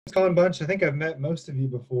It's Colin Bunch. I think I've met most of you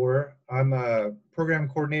before. I'm a program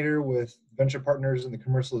coordinator with venture partners in the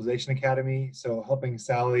Commercialization Academy, so helping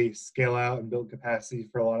Sally scale out and build capacity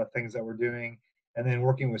for a lot of things that we're doing, and then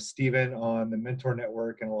working with Stephen on the mentor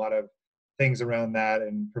network and a lot of things around that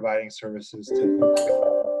and providing services to folks.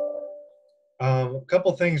 A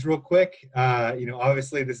couple things real quick.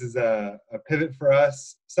 Obviously this is a pivot for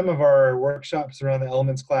us. Some of our workshops around the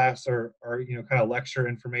Elements class are kind of lecture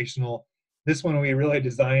informational. This one we really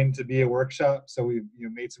designed to be a workshop, so we've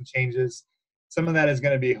made some changes. Some of that is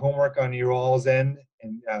going to be homework on your all's end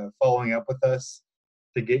and following up with us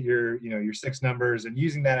to get your 6 numbers and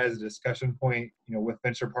using that as a discussion point with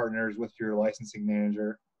venture partners, with your licensing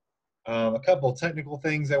manager. A couple technical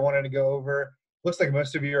things I wanted to go over. Looks like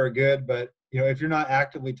most of you are good, but if you're not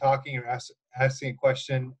actively talking or asking a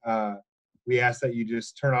question, we ask that you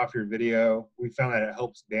just turn off your video. We found that it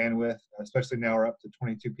helps bandwidth, especially now we're up to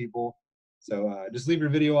 22 people. So just leave your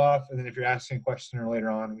video off, and then if you're asking a question or later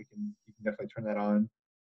on, you can definitely turn that on.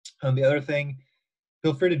 The other thing,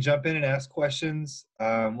 feel free to jump in and ask questions.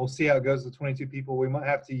 We'll see how it goes with 22 people. We might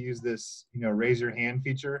have to use this raise your hand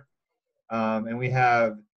feature, and we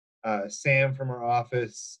have Sam from our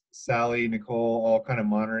office, Sally, Nicole, all kind of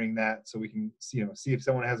monitoring that, so we can see if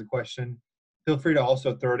someone has a question. Feel free to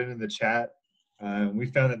also throw it into the chat. We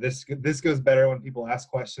found that this goes better when people ask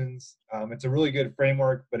questions. It's a really good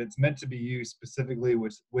framework, but it's meant to be used specifically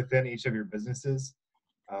within each of your businesses.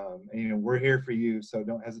 And we're here for you, so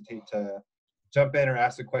don't hesitate to jump in or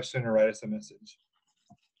ask a question or write us a message.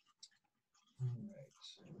 All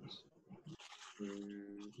right.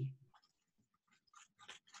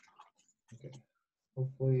 Okay.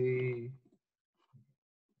 Hopefully.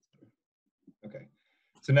 Okay.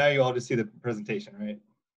 So now you all just see the presentation, right?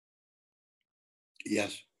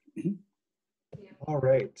 Yes. All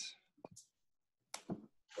right.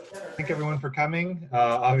 Thank everyone for coming.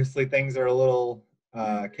 Obviously, things are a little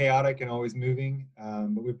chaotic and always moving,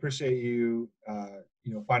 but we appreciate you,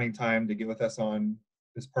 finding time to get with us on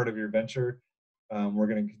this part of your venture. We're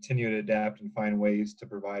going to continue to adapt and find ways to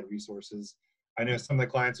provide resources. I know some of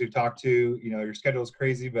the clients we've talked to, your schedule is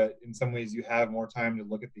crazy, but in some ways you have more time to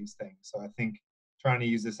look at these things. So I think trying to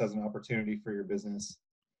use this as an opportunity for your business.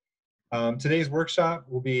 Today's workshop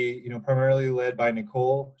will be, primarily led by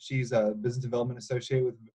Nicole. She's a business development associate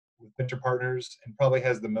with Venture Partners and probably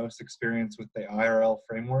has the most experience with the IRL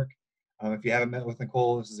framework. If you haven't met with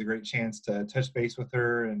Nicole, this is a great chance to touch base with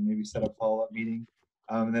her and maybe set up a follow-up meeting.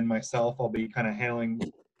 And then myself, I'll be kind of handling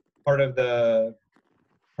part of the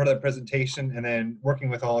presentation and then working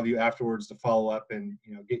with all of you afterwards to follow up and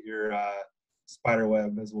get your spider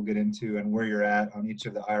web, as we'll get into, and where you're at on each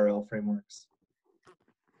of the IRL frameworks.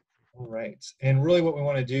 All right, and really what we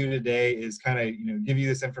want to do today is kind of give you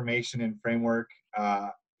this information and framework.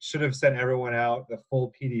 Should have sent everyone out the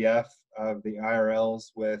full PDF of the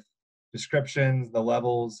IRLs with descriptions, the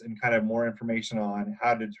levels, and kind of more information on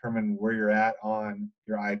how to determine where you're at on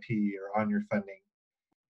your IP or on your funding.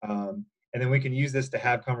 And then we can use this to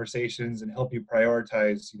have conversations and help you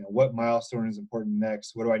prioritize, what milestone is important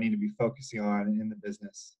next, what do I need to be focusing on in the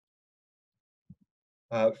business.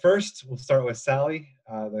 First, we'll start with Sally,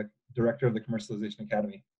 the director of the Commercialization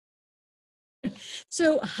Academy.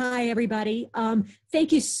 So, hi, everybody.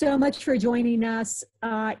 Thank you so much for joining us.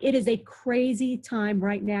 It is a crazy time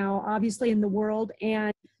right now, obviously in the world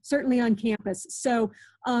and certainly on campus. So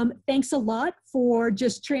thanks a lot for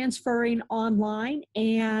just transferring online.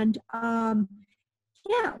 And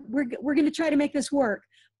yeah, we're going to try to make this work.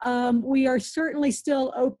 We are certainly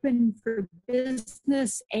still open for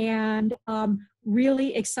business and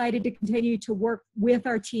really excited to continue to work with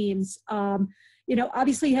our teams.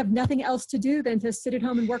 Obviously you have nothing else to do than to sit at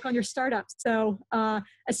home and work on your startups. So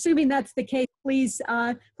assuming that's the case, please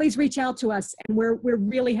reach out to us, and we're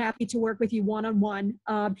really happy to work with you one-on-one,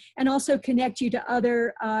 and also connect you to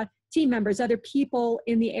other team members, other people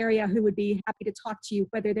in the area who would be happy to talk to you,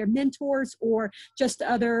 whether they're mentors or just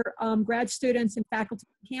other grad students and faculty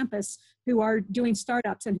on campus who are doing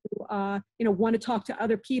startups and who want to talk to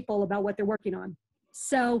other people about what they're working on.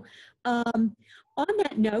 So on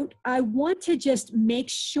that note, I want to just make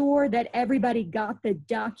sure that everybody got the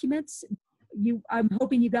documents I'm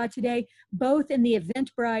hoping you got today, both in the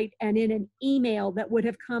Eventbrite and in an email that would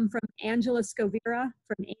have come from Angela Scovira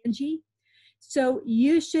from Angie. So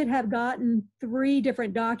you should have gotten 3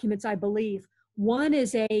 different documents, I believe. One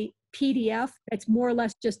is a PDF that's more or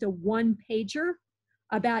less just a 1-pager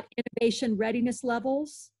about innovation readiness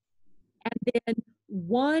levels. And then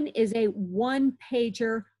one is a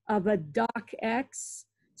 1-pager of a docx.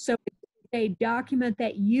 So it's a document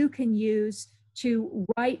that you can use to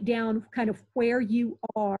write down kind of where you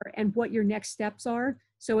are and what your next steps are.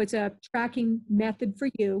 So it's a tracking method for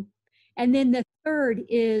you. And then the third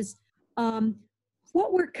is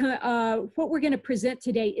what we're going to present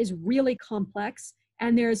today is really complex,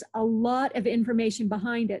 and there's a lot of information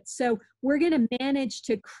behind it. So we're going to manage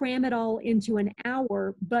to cram it all into an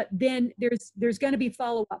hour, but then there's going to be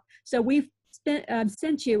follow-up. So we've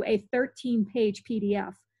sent you a 13-page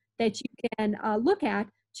PDF that you can look at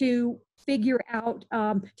to figure out,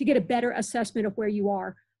 to get a better assessment of where you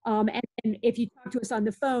are. And if you talk to us on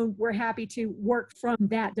the phone, we're happy to work from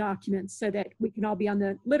that document so that we can all be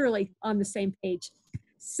literally on the same page.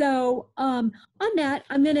 So on that,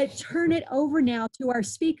 I'm going to turn it over now to our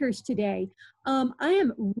speakers today. I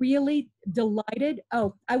am really delighted.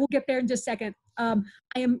 Oh, I will get there in just a second. I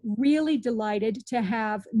am really delighted to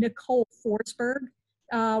have Nicole Forsberg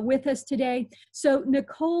with us today. So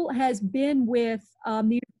Nicole has been with the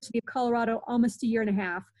University of Colorado almost a year and a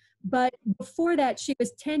half. But before that, she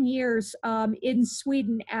was 10 years in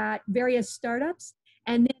Sweden at various startups,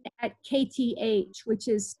 and then at KTH, which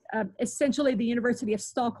is essentially the University of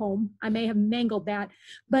Stockholm. I may have mangled that,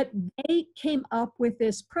 but they came up with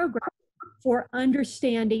this program for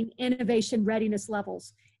understanding innovation readiness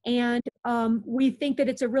levels. And we think that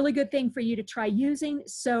it's a really good thing for you to try using.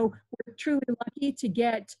 So we're truly lucky to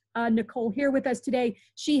get Nicole here with us today.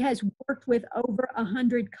 She has worked with over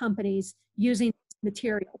 100 companies using this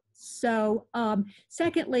material. So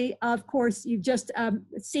secondly, of course, you've just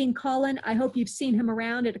seen Colin. I hope you've seen him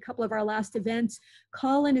around at a couple of our last events.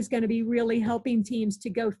 Colin is going to be really helping teams to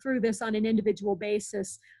go through this on an individual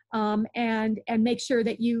basis and make sure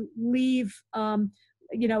that you leave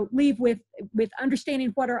leave with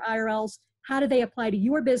understanding what are IRLs, how do they apply to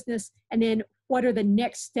your business, and then what are the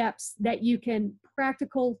next steps that you can,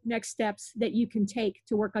 practical next steps that you can take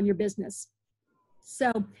to work on your business.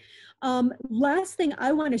 So last thing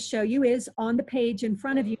I want to show you is on the page in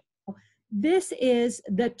front of you. This is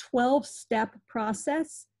the 12-step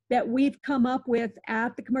process that we've come up with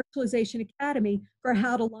at the Commercialization Academy for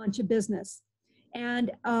how to launch a business.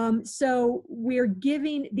 And so we're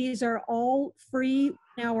giving, these are all free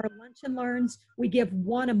in our lunch and learns. We give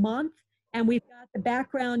one a month, and we've got the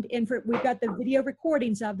background info, we've got the video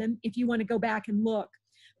recordings of them if you want to go back and look.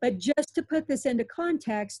 But just to put this into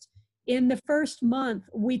context, in the first month,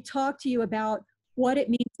 we talked to you about what it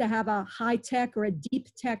means to have a high-tech or a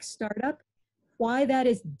deep-tech startup, why that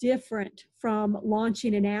is different from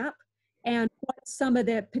launching an app, and what some of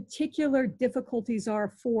the particular difficulties are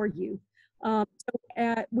for you.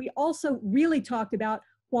 We also really talked about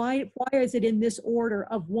why is it in this order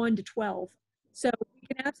of 1 to 12. So we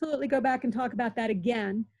can absolutely go back and talk about that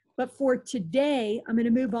again. But for today, I'm going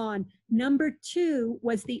to move on. Number 2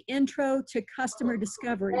 was the intro to customer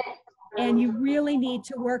discovery. And you really need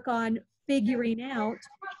to work on figuring out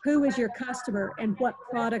who is your customer and what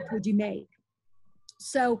product would you make.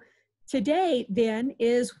 So today then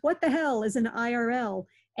is what the hell is an IRL?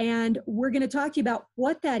 And we're going to talk to you about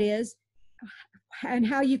what that is and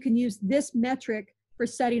how you can use this metric for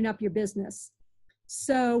setting up your business.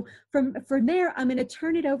 So from there, I'm going to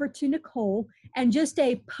turn it over to Nicole, and just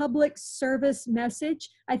a public service message.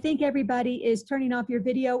 I think everybody is turning off your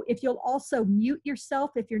video. If you'll also mute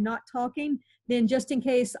yourself if you're not talking, then just in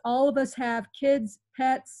case, all of us have kids,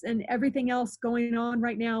 pets, and everything else going on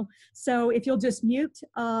right now. So if you'll just mute,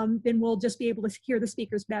 then we'll just be able to hear the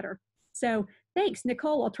speakers better. So thanks,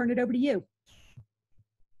 Nicole. I'll turn it over to you.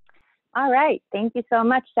 All right. Thank you so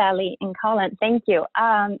much, Sally and Colin. Thank you.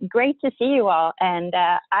 Great to see you all. And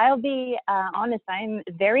I'll be honest, I'm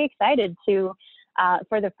very excited to,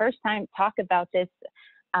 for the first time, talk about this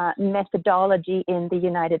methodology in the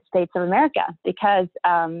United States of America, because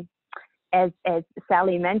as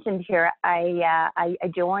Sally mentioned here, I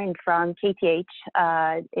joined from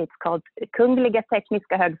KTH. It's called Kungliga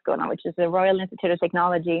Tekniska Högskolan, which is the Royal Institute of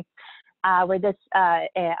Technology, where this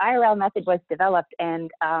IRL method was developed.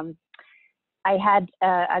 And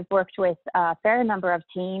I've worked with a fair number of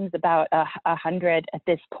teams, about 100 at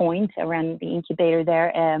this point, around the incubator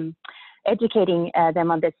there, educating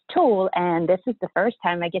them on this tool. And this is the first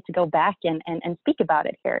time I get to go back and speak about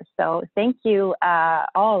it here. So thank you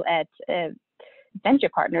all at Venture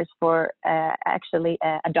Partners for actually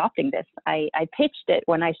adopting this. I pitched it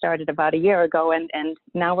when I started about a year ago, and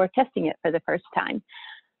now we're testing it for the first time.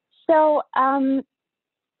 So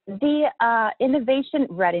the innovation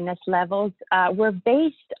readiness levels were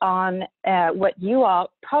based on what you all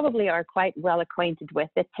probably are quite well acquainted with,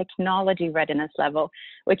 the technology readiness level,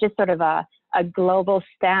 which is sort of a global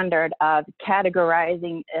standard of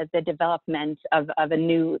categorizing the development of a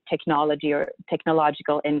new technology or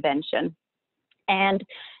technological invention. And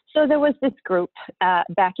so there was this group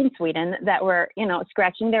back in Sweden that were,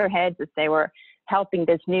 scratching their heads as they were helping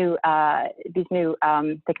these new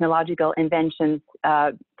technological inventions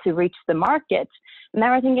to reach the market. And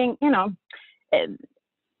I was thinking, you know,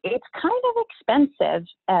 it's kind of expensive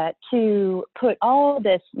to put all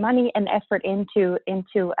this money and effort into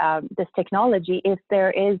this technology if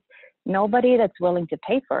there is nobody that's willing to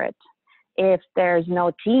pay for it, if there's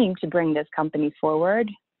no team to bring this company forward,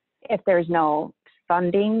 if there's no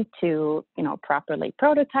funding to, you know, properly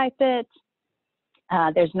prototype it,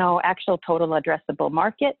 there's no actual total addressable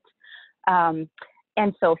market,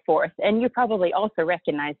 and so forth. And you probably also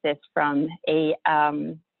recognize this from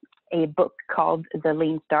a book called The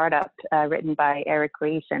Lean Startup, written by Eric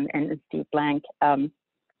Ries and Steve Blank,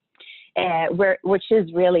 which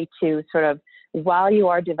is really to sort of, while you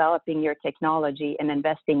are developing your technology and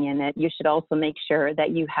investing in it, you should also make sure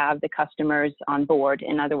that you have the customers on board.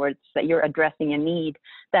 In other words, that you're addressing a need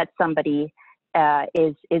that somebody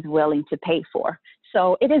is willing to pay for.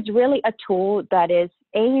 So it is really a tool that is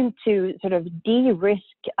aimed to sort of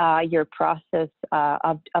de-risk your process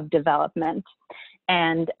of development.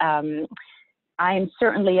 And I'm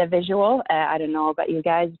certainly a visual. I don't know about you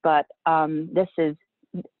guys, but this is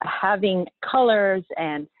having colors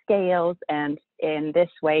and scales, and in this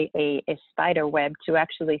way a spider web to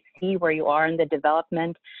actually see where you are in the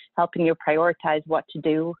development, helping you prioritize what to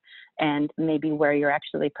do and maybe where you're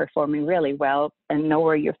actually performing really well, and know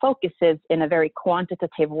where your focus is in a very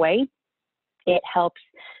quantitative way. It helps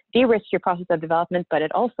de-risk your process of development, but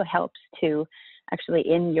it also helps to actually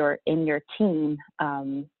in your team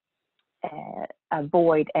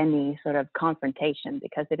avoid any sort of confrontation,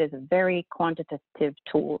 because it is a very quantitative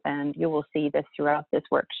tool, and you will see this throughout this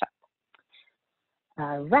workshop.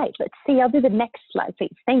 All right, let's see. I'll do the next slide,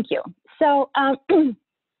 please. Thank you. So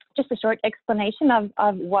just a short explanation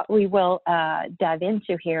of what we will dive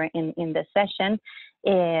into here in this session.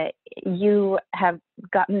 You have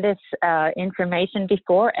gotten this information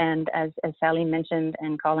before, and as Sally mentioned,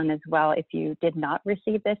 and Colin as well, if you did not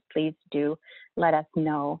receive this, please do let us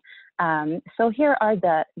know. So here are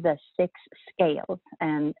the 6 scales,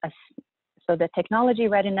 and so the technology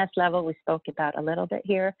readiness level we spoke about a little bit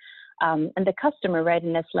here, and the customer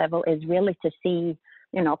readiness level is really to see,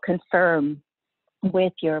 you know, confirm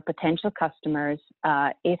with your potential customers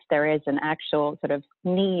if there is an actual sort of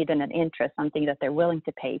need and an interest, something that they're willing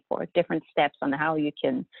to pay for, different steps on how you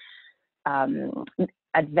can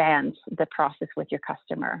advance the process with your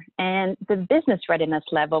customer. And the business readiness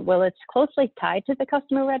level, well, it's closely tied to the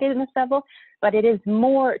customer readiness level, but it is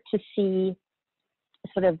more to see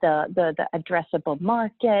sort of the addressable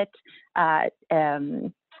market,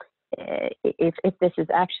 if this is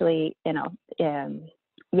actually, you know,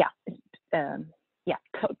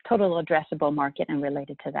 total addressable market and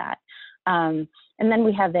related to that. And then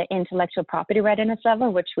we have the intellectual property readiness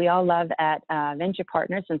level, which we all love at Venture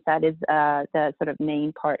Partners, since that is the sort of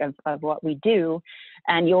main part of what we do.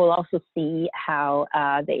 And you will also see how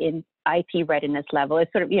the IP readiness level is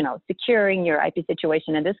sort of, you know, securing your IP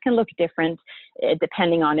situation. And this can look different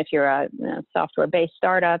depending on if you're a software-based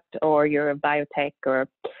startup or you're a biotech or,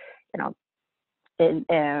 you know,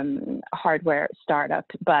 hardware startup,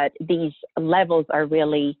 but these levels are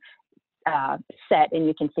really set, and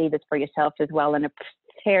you can see this for yourself as well in a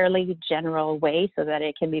fairly general way, so that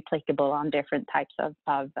it can be applicable on different types of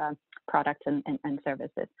products and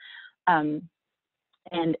services.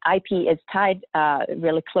 And IP is tied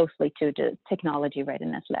really closely to the technology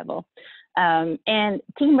readiness level. And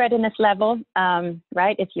team readiness level,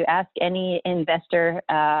 right? If you ask any investor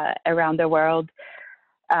around the world,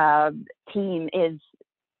 team is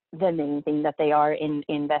the main thing that they are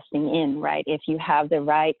investing in, right? If you have the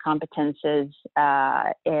right competences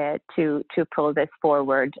to pull this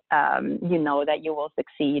forward, you know that you will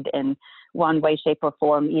succeed in one way, shape, or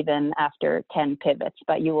form, even after 10 pivots.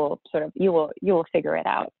 But you will figure it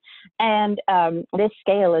out. And this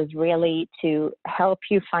scale is really to help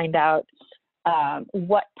you find out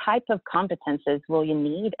what type of competences will you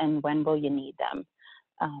need and when will you need them.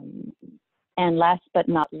 And last but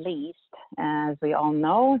not least, as we all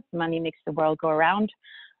know, money makes the world go around.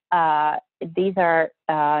 These are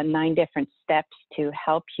 9 different steps to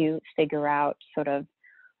help you figure out sort of,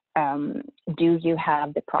 do you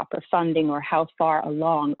have the proper funding, or how far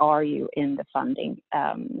along are you in the funding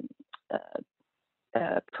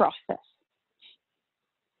process?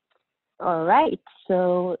 All right,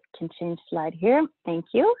 so can change slide here. Thank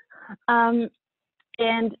you.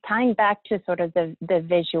 And tying back to sort of the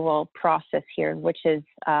visual process here, which is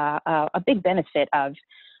a big benefit of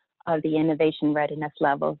the innovation readiness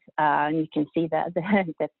levels. And you can see that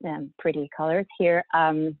the pretty colors here.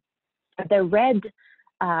 The red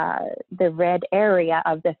the red area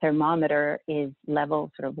of the thermometer is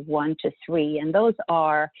level sort of 1 to 3, and those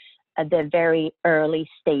are the very early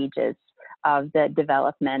stages of the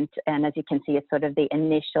development. And as you can see, it's sort of the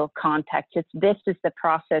initial contact. This is the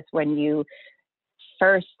process when you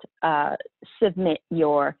first submit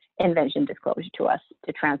your invention disclosure to us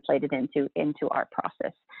to translate it into our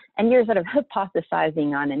process. And you're sort of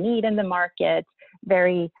hypothesizing on a need in the market,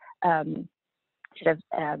 very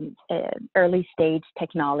early stage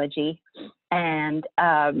technology. And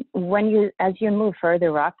as you move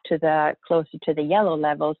further up to closer to the yellow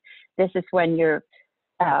levels, this is when you're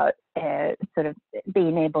sort of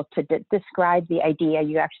being able to describe the idea.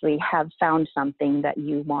 You actually have found something that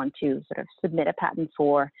you want to sort of submit a patent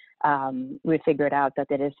for. We figured out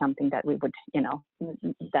that it is something that we would,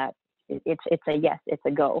 that it's a yes, it's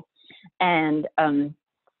a go. And in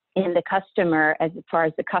the customer, as far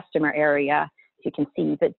as the customer area, you can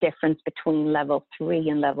see the difference between level 3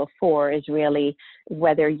 and level 4 is really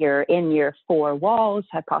whether you're in your 4 walls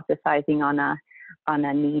hypothesizing on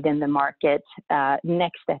a need in the market.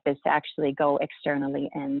 Next step is to actually go externally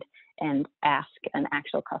and ask an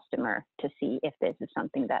actual customer to see if this is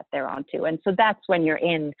something that they're onto. And so that's when you're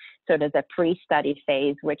in sort of the pre-study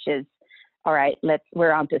phase, which is, all right,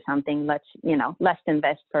 we're onto something. Let's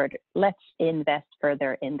invest further. Let's invest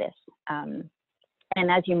further in this. And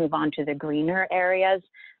as you move on to the greener areas,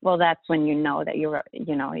 well, that's when you know that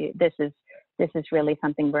this is really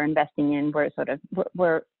something we're investing in.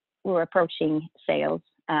 We're approaching sales,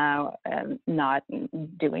 not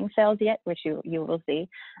doing sales yet, which you will see,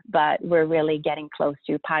 but we're really getting close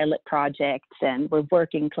to pilot projects, and we're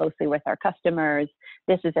working closely with our customers.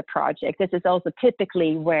 This is a project. This is also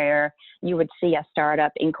typically where you would see a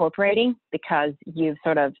startup incorporating, because you've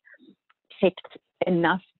sort of ticked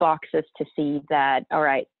enough boxes to see that, all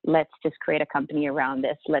right, let's just create a company around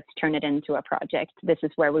this. Let's turn it into a project. This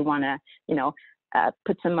is where we want to,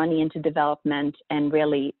 put some money into development and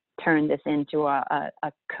really turn this into a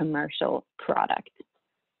commercial product.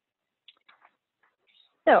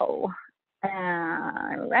 So,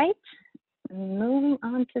 all right, moving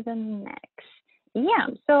on to the next. Yeah,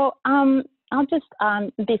 so I'll just,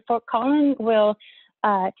 before Colin will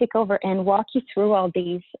take over and walk you through all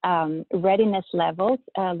these readiness levels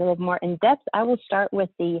a little more in depth, I will start with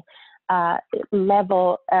the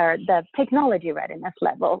level, or the technology readiness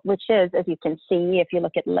level, which is, as you can see, if you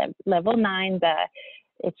look at level 9,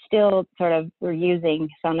 it's still sort of, we're using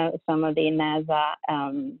some of the NASA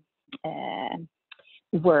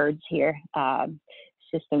words here,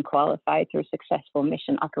 system qualified through successful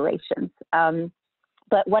mission operations.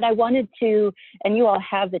 But what I wanted to, and you all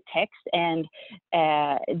have the text and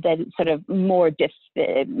the sort of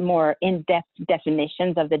more in-depth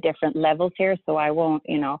definitions of the different levels here, so I won't,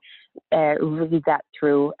 read that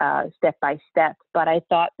through step by step. But I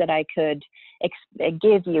thought that I could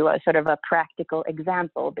give you a sort of a practical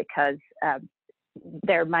example, because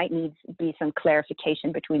there might need to be some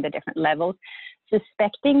clarification between the different levels.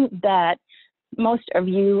 Suspecting that most of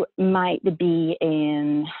you might be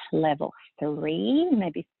in level 3,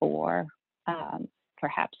 maybe 4,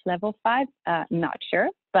 perhaps level 5, not sure,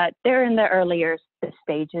 but they're in the earlier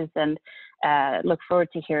stages, and look forward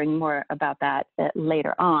to hearing more about that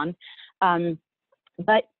later on.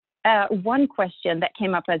 But one question that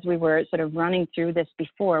came up as we were sort of running through this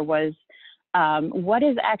before was, what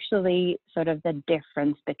is actually sort of the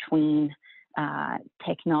difference between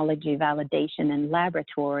technology validation in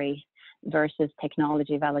laboratory versus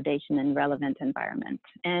technology validation in relevant environment?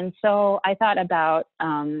 And so I thought about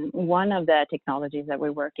one of the technologies that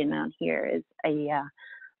we're working on here is a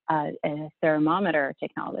thermometer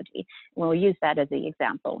technology. We'll use that as the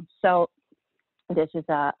example. So this is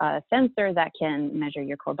a sensor that can measure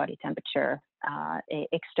your core body temperature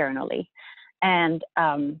externally. And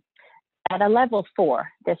at a level 4,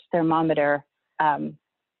 this thermometer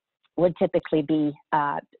would typically be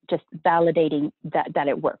just validating that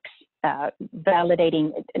it works.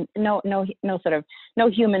 Validating, no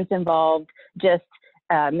humans involved, just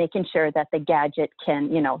making sure that the gadget can,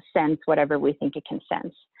 sense whatever we think it can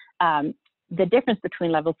sense. The difference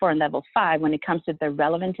between level 4 and level 5 when it comes to the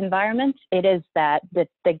relevant environment, it is that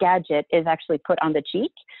the gadget is actually put on the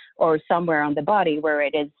cheek or somewhere on the body where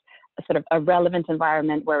it is sort of a relevant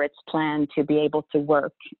environment where it's planned to be able to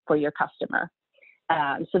work for your customer.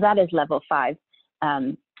 So that is level 5.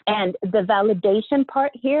 And the validation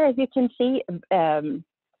part here, as you can see,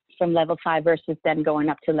 from level 5 versus then going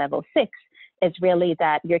up to level 6, is really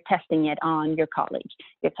that you're testing it on your colleague.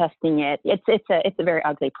 You're testing it. It's a very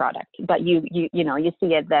ugly product, but you see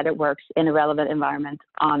it that it works in a relevant environment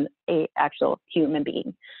on a actual human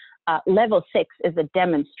being. Level 6 is a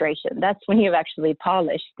demonstration. That's when you've actually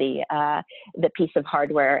polished the piece of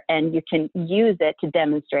hardware and you can use it to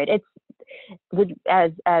demonstrate. It's,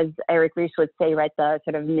 as Eric Ries would say, right, the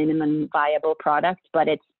sort of minimum viable product, but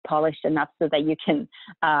it's polished enough so that you can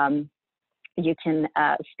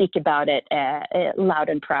speak about it loud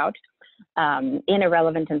and proud in a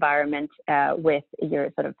relevant environment with your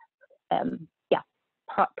sort of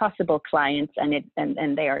possible clients,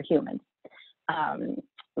 and they are humans.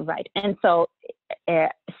 Right. And so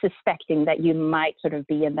suspecting that you might sort of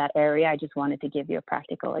be in that area, I just wanted to give you a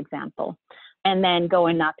practical example. And then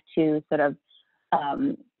going up to sort of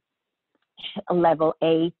level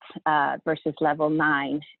 8 versus level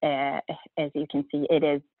 9, as you can see, it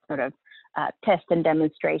is sort of test and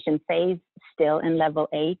demonstration phase still in level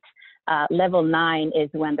 8. Level 9 is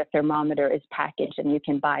when the thermometer is packaged and you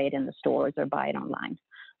can buy it in the stores or buy it online.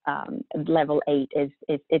 Level 8 is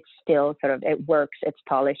it's still sort of, it works, it's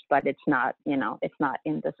polished, but it's not, you know, it's not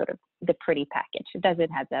in the sort of the pretty package. It doesn't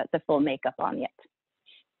have the full makeup on yet.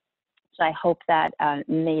 So I hope that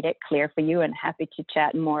made it clear for you, and happy to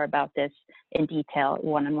chat more about this in detail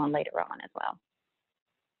one-on-one later on as well.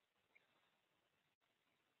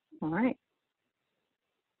 All right.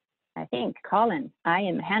 I think, Colin, I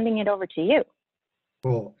am handing it over to you.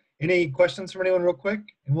 Cool. Any questions from anyone real quick?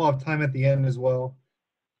 And we'll have time at the end as well.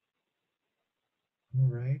 All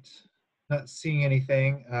right. Not seeing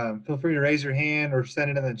anything. Feel free to raise your hand or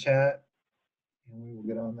send it in the chat, and we will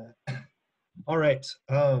get on that. All right.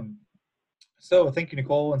 So thank you,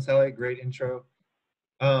 Nicole and Sally. Great intro.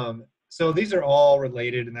 So these are all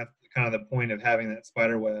related, and that's kind of the point of having that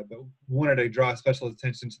spider web. But wanted to draw special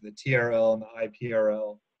attention to the TRL and the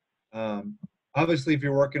IPRL. Obviously, if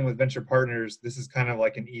you're working with venture partners, this is kind of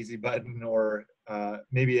like an easy button, or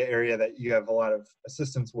maybe an area that you have a lot of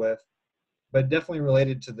assistance with, but definitely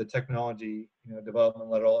related to the technology, you know, development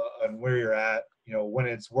level and where you're at, you know, when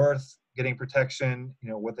it's worth getting protection, you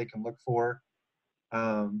know, what they can look for.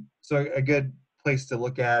 So a good place to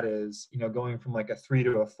look at is, you know, going from like a 3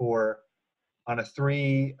 to a 4. On a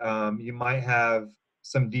 3, you might have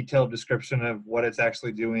some detailed description of what it's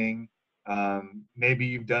actually doing. Maybe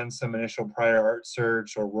you've done some initial prior art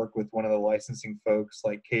search or work with one of the licensing folks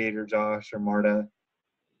like Kate or Josh or Marta.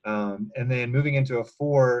 And then moving into a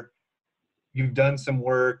 4, you've done some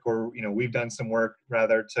work, or, you know, we've done some work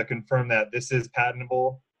rather, to confirm that this is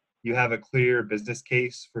patentable. You have a clear business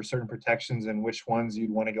case for certain protections and which ones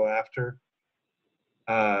you'd want to go after.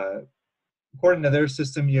 According to their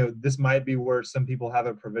system, you know, this might be where some people have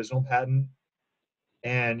a provisional patent,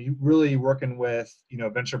 and you really working with, you know,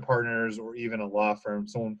 venture partners or even a law firm,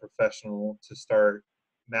 someone professional, to start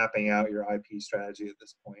mapping out your IP strategy at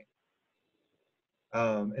this point.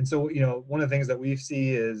 And so, you know, one of the things that we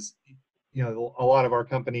see is, you know, a lot of our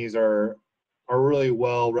companies are really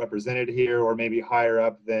well represented here, or maybe higher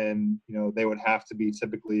up than, you know, they would have to be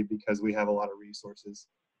typically, because we have a lot of resources.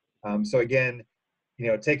 So again, you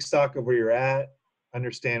know, take stock of where you're at,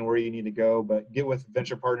 understand where you need to go, but get with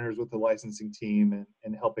venture partners, with the licensing team,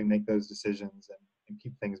 and helping make those decisions and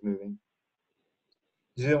keep things moving.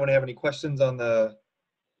 Does anyone have any questions on the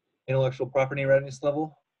intellectual property readiness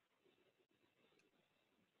level?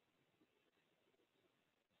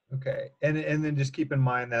 Okay, and then just keep in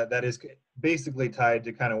mind that that is basically tied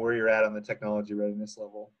to kind of where you're at on the technology readiness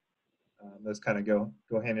level. Those kind of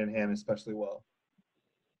go hand in hand especially well.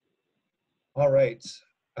 All right,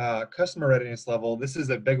 customer readiness level. This is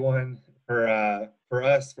a big one for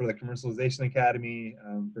us, for the Commercialization Academy,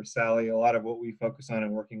 for Sally. A lot of what we focus on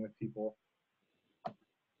in working with people.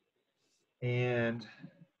 And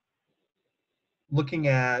looking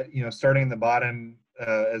at, you know, starting in the bottom,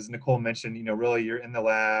 as Nicole mentioned, you know, really you're in the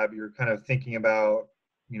lab, you're kind of thinking about,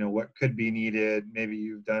 you know, what could be needed. Maybe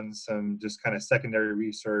you've done some just kind of secondary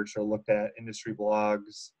research or looked at industry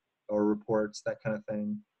blogs or reports, that kind of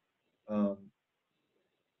thing.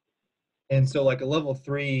 And so like a level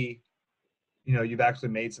 3, you know, you've actually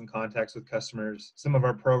made some contacts with customers. Some of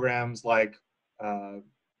our programs like R2M,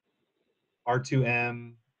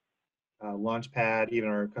 Launchpad, even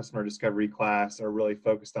our customer discovery class, are really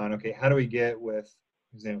focused on, okay, how do we get with,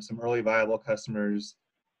 you know, some early viable customers,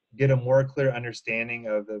 get a more clear understanding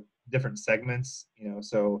of the different segments, you know,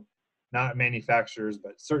 so not manufacturers,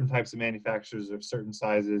 but certain types of manufacturers of certain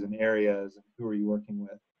sizes and areas, and who are you working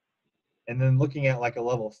with. And then looking at like a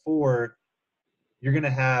level 4, you're going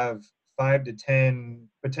to have 5 to 10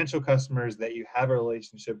 potential customers that you have a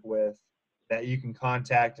relationship with, that you can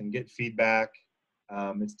contact and get feedback.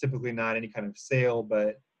 It's typically not any kind of sale,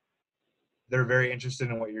 but they're very interested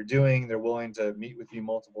in what you're doing. They're willing to meet with you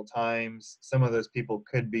multiple times. Some of those people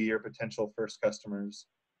could be your potential first customers.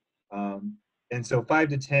 And And so 5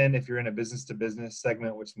 to 10, if you're in a business to business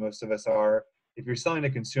segment, which most of us are. If you're selling to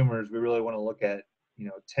consumers, we really want to look at,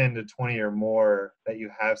 10 to 20 or more that you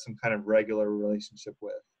have some kind of regular relationship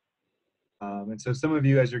with. And so some of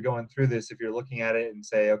you, as you're going through this, if you're looking at it and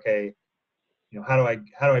say, okay, how do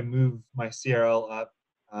I move my CRL up?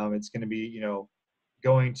 It's going to be,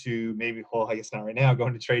 going to maybe, well, I guess not right now,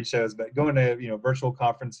 going to trade shows, but going to, virtual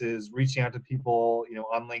conferences, reaching out to people,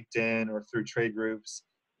 on LinkedIn or through trade groups,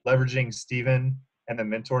 leveraging Stephen and the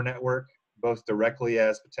mentor network, both directly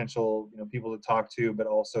as potential, people to talk to, but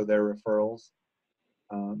also their referrals.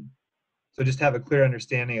 So just have a clear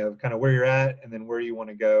understanding of kind of where you're at and then where you want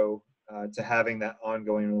to go, to having that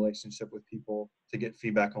ongoing relationship with people to get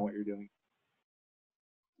feedback on what you're doing.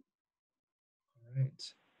 All right.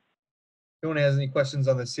 If anyone has any questions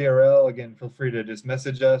on the CRL, again, feel free to just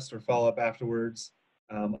message us or follow up afterwards.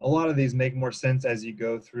 A lot of these make more sense as you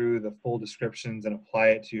go through the full descriptions and apply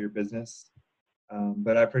it to your business.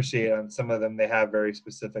 But I appreciate on some of them, they have very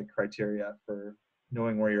specific criteria for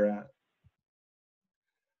knowing where you're at.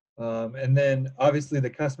 And then obviously the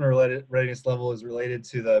customer readiness level is related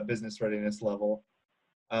to the business readiness level.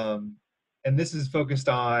 And this is focused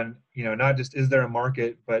on, not just is there a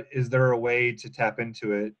market, but is there a way to tap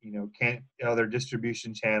into it? Are there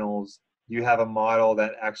distribution channels? Do you have a model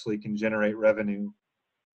that actually can generate revenue?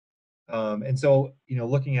 And so,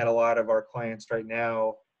 looking at a lot of our clients right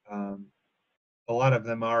now, a lot of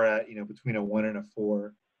them are at, between a 1 and a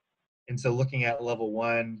 4. And so looking at level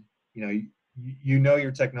 1, you know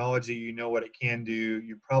your technology, you know what it can do.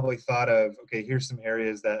 You probably thought of, okay, here's some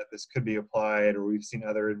areas that this could be applied, or we've seen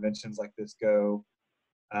other inventions like this go.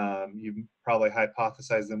 You've probably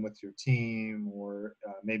hypothesized them with your team, or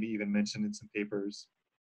maybe even mentioned in some papers.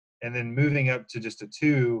 And then moving up to just a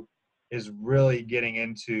 2 is really getting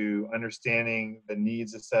into understanding the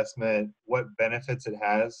needs assessment, what benefits it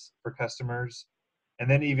has for customers,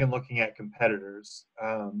 and then even looking at competitors.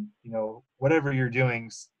 Whatever you're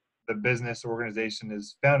doing, the business organization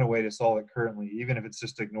has found a way to solve it currently, even if it's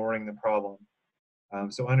just ignoring the problem.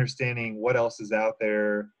 So understanding what else is out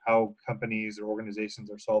there, how companies or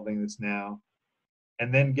organizations are solving this now,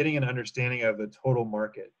 and then getting an understanding of the total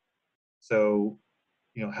market. So,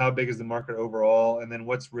 how big is the market overall, and then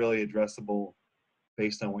what's really addressable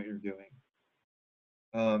based on what you're doing.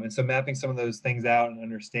 And so mapping some of those things out and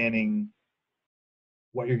understanding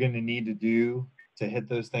what you're going to need to do to hit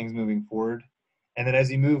those things moving forward. And then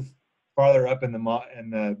as you move farther up in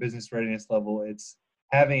the business readiness level, it's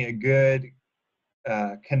having a good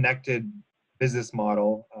connected business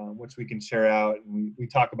model, which we can share out and we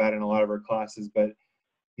talk about in a lot of our classes. But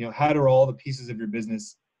how do all the pieces of your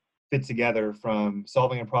business fit together, from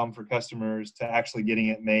solving a problem for customers to actually getting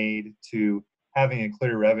it made to having a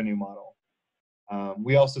clear revenue model?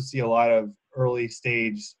 We also see a lot of early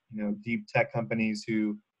stage, deep tech companies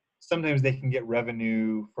who sometimes they can get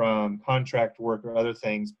revenue from contract work or other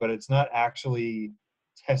things, but it's not actually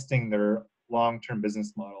testing their long-term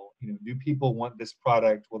business model. Do people want this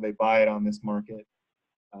product? Will they buy it on this market?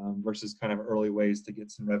 Versus kind of early ways to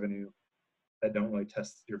get some revenue that don't really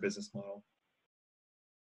test your business model.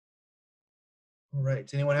 All right.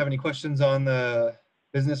 Does anyone have any questions on the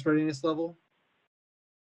business readiness level?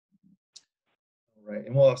 All right.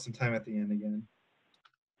 And we'll have some time at the end again.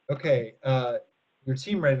 Okay. Your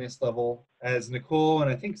team readiness level, as Nicole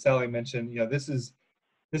and I think Sally mentioned, this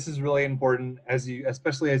is really important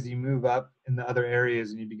especially as you move up in the other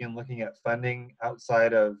areas and you begin looking at funding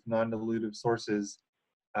outside of non-dilutive sources.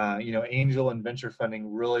 Angel and venture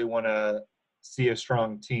funding really want to see a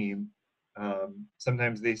strong team.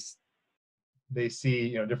 Sometimes they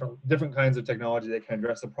see different kinds of technology that can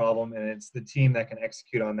address a problem, and it's the team that can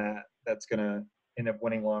execute on that that's going to end up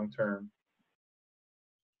winning long term.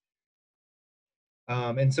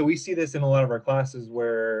 And so we see this in a lot of our classes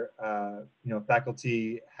where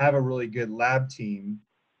faculty have a really good lab team,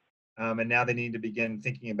 and now they need to begin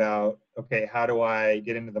thinking about, okay, how do I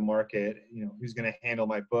get into the market? Who's going to handle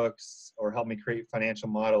my books or help me create financial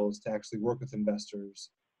models to actually work with investors?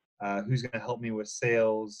 Who's going to help me with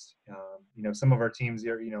sales? Some of our teams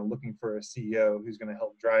are, looking for a CEO who's going to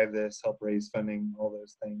help drive this, help raise funding, all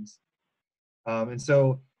those things. And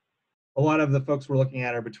so a lot of the folks we're looking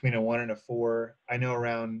at are between a 1 and a 4. I know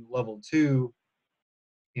around level 2,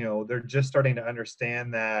 they're just starting to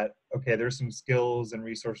understand that, okay, there's some skills and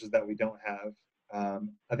resources that we don't have.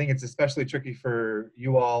 I think it's especially tricky for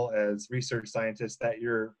you all as research scientists that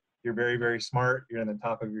you're very, very smart. You're in the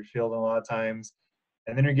top of your field a lot of times.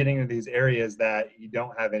 And then you're getting into these areas that you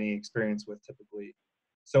don't have any experience with typically.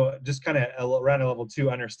 So just kind of around a level 2,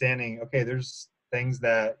 understanding, okay, there's things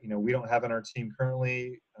that, we don't have on our team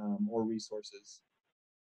currently, or resources.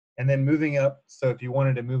 And then moving up, so if you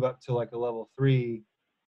wanted to move up to like a level 3,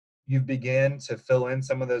 you began to fill in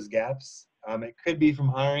some of those gaps. It could be from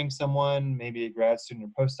hiring someone, maybe a grad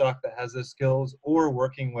student or postdoc that has those skills, or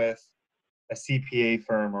working with a CPA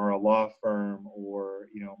firm or a law firm or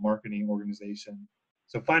marketing organization.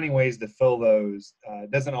 So finding ways to fill those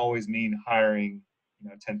doesn't always mean hiring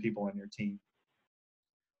 10 people on your team.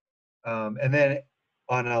 And then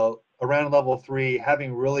around level 3,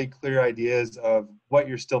 having really clear ideas of what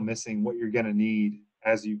you're still missing, what you're going to need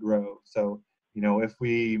as you grow. So if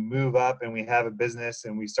we move up and we have a business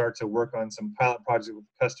and we start to work on some pilot projects with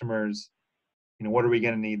customers, what are we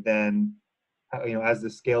going to need then? As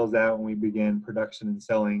this scales out and we begin production and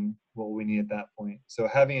selling, what will we need at that point? So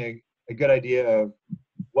having a good idea of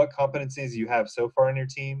what competencies you have so far in your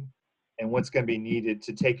team and what's going to be needed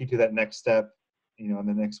to take you to that next step, on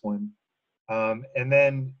the next one. And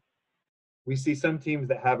then we see some teams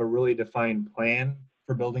that have a really defined plan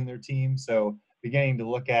for building their team. So beginning to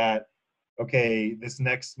look at, okay, this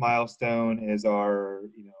next milestone is our,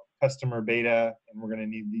 customer beta, and we're going to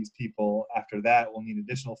need these people. After that, we'll need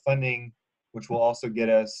additional funding, which will also get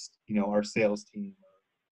us, our sales team.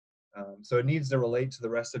 So it needs to relate to the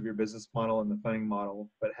rest of your business model and the funding model,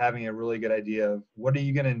 but having a really good idea of what are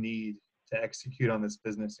you going to need to execute on this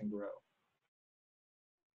business and grow.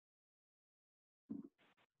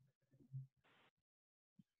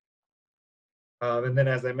 And then,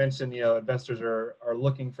 as I mentioned, investors are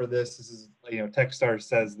looking for this. This is, Techstars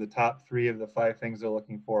says the top 3 of the 5 things they're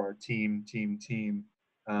looking for are team, team, team.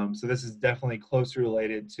 So this is definitely closely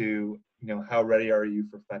related to, how ready are you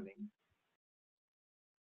for funding?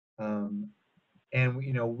 And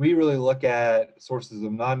we really look at sources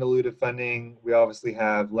of non-dilutive funding. We obviously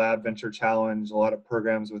have Lab Venture Challenge, a lot of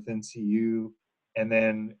programs within CU, and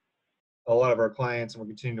then a lot of our clients, and we're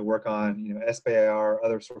continuing to work on, SBIR,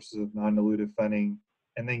 other sources of non-dilutive funding,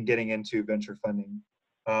 and then getting into venture funding.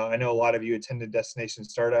 I know a lot of you attended Destination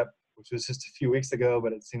Startup, which was just a few weeks ago,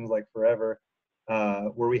 but it seems like forever,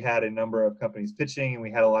 where we had a number of companies pitching, and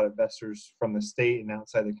we had a lot of investors from the state and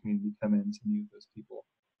outside the community come in to meet those people.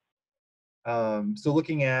 So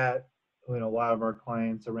looking at a lot of our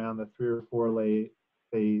clients around the 3 or 4 late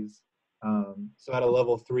phase. So at a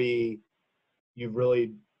level 3, you've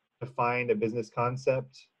really defined a business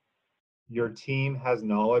concept. Your team has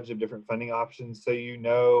knowledge of different funding options,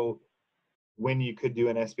 so when you could do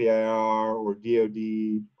an SBIR or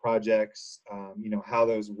DoD projects, how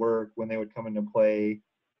those work, when they would come into play.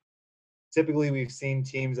 Typically, we've seen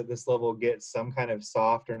teams at this level get some kind of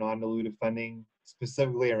soft or non-dilutive funding,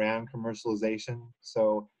 specifically around commercialization.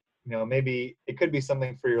 So, maybe it could be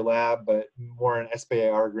something for your lab, but more an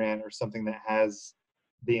SBIR grant or something that has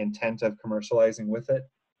the intent of commercializing with it.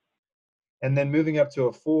 And then moving up to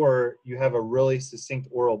a 4, you have a really succinct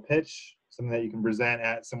oral pitch, something that you can present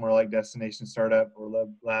at somewhere like Destination Startup or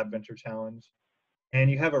Lab Venture Challenge. And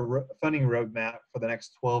you have a funding roadmap for the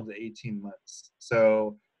next 12 to 18 months.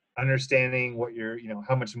 So understanding what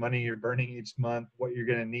how much money you're burning each month, what you're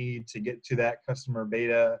going to need to get to that customer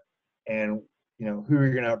beta, and who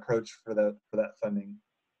you're going to approach for that funding.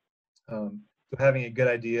 So having a good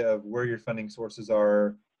idea of where your funding sources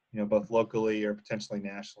are, both locally or potentially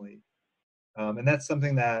nationally. And that's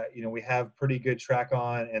something that, we have pretty good track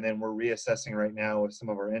on, and then we're reassessing right now with some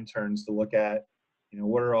of our interns to look at,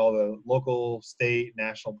 what are all the local, state,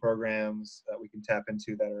 national programs that we can tap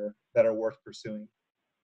into that are worth pursuing.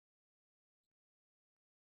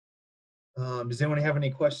 Does anyone have any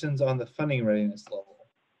questions on the funding readiness level?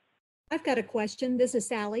 I've got a question. This is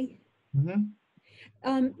Sally.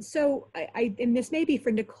 Mm-hmm. So and this may be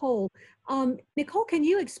for Nicole. Nicole, can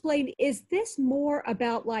you explain, is this more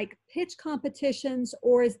about like pitch competitions,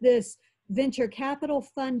 or is this venture capital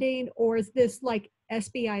funding, or is this like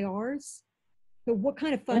SBIRs? So what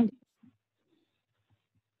kind of funding?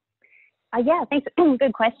 Yeah, thanks.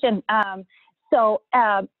 Good question. So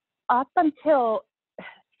up until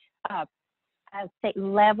I'd say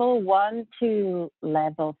level 1 to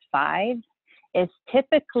level 5 is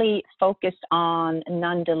typically focused on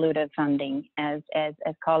non-dilutive funding, as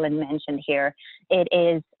Colin mentioned here. It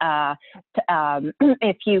is,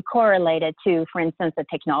 if you correlate it to, for instance, the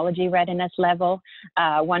technology readiness level,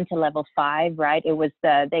 1 to level 5, right? It was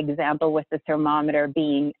the example with the thermometer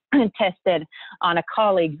being tested on a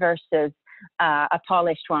colleague versus a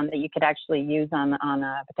polished one that you could actually use on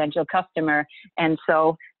a potential customer. And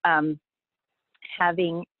so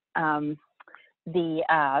having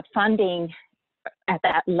the funding at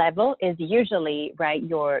that level is usually, right,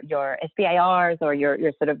 your SBIRs or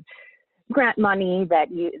your sort of grant money that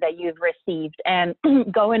you've received, and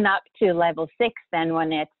going up to level 6, then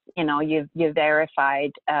when it's you've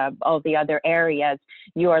verified all the other areas,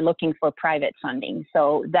 you are looking for private funding.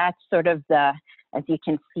 So that's sort of as you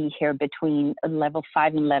can see here, between level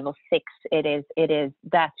 5 and level 6,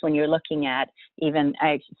 that's when you're looking at, even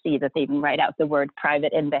I see that they even write out the word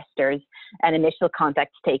private investors and initial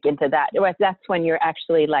contacts take into that. That's when you're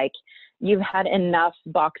actually like, you've had enough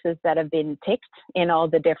boxes that have been ticked in all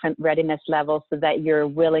the different readiness levels so that you're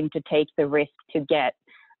willing to take the risk to get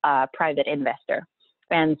a private investor.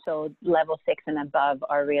 And so level 6 and above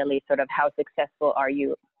are really sort of how successful are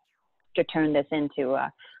you to turn this into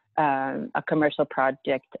a commercial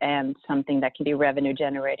project and something that can be revenue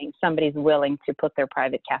generating. Somebody's willing to put their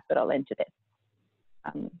private capital into this.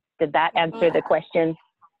 Did that answer the question?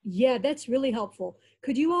 Yeah, that's really helpful.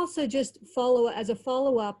 Could you also just as a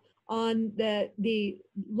follow-up on the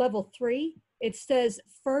level 3, it says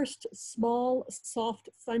first small soft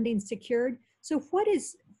funding secured. So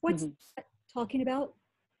what's that talking about?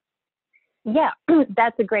 Yeah,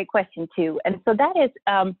 that's a great question too. And so that is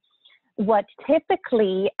what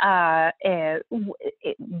typically that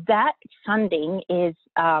funding is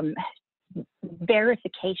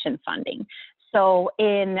verification funding. So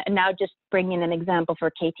now just bringing an example for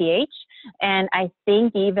KTH, and I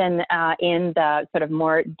think even in the sort of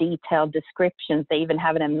more detailed descriptions, they even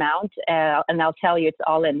have an amount, and I'll tell you it's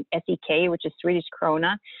all in SEK, which is Swedish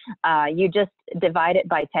krona. You just divide it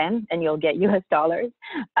by 10 and you'll get US dollars.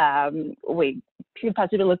 We should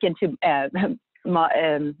possibly look into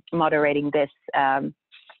moderating this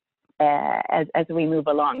as we move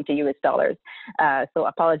along to US dollars. So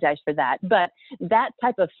apologize for that. But that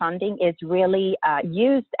type of funding is really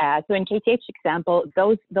used as, so in KTH example,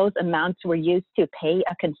 those amounts were used to pay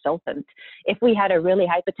a consultant. If we had a really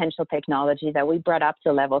high potential technology that we brought up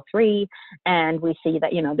to level 3 and we see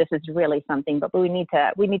that, this is really something, but we need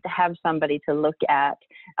to have somebody to look at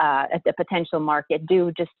the potential market,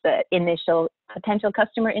 do just the initial potential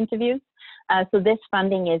customer interviews. So this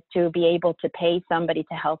funding is to be able to pay somebody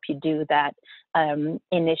to help you do that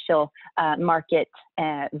initial market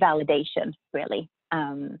validation, really.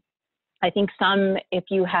 I think if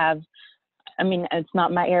you have, it's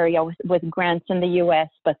not my area with grants in the US,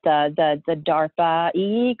 but the DARPA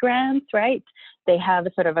E grants, right? They have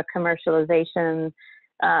a sort of a commercialization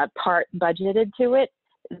part budgeted to it.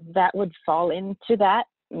 That would fall into that,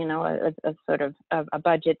 a sort of a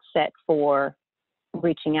budget set for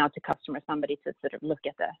reaching out to customers, somebody to sort of look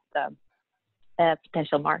at the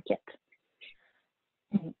potential market.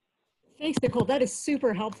 Thanks, Nicole. That is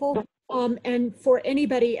super helpful. And for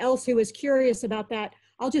anybody else who is curious about that,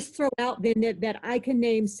 I'll just throw out then that I can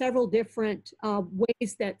name several different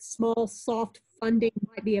ways that small, soft funding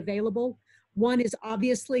might be available. One is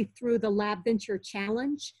obviously through the Lab Venture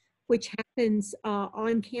Challenge, which happens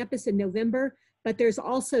on campus in November. But there's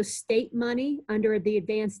also state money under the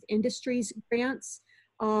Advanced Industries grants.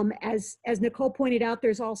 As Nicole pointed out,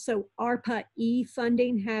 there's also ARPA E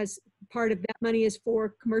funding. Has part of that money is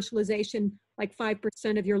for commercialization, like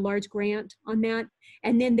 5% of your large grant on that.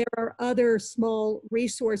 And then there are other small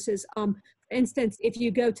resources. For instance, if you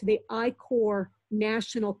go to the ICOR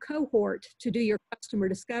national cohort to do your customer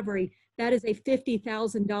discovery, that is a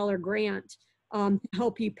 $50,000 grant to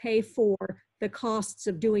help you pay for the costs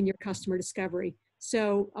of doing your customer discovery.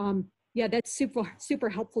 So yeah, that's super, super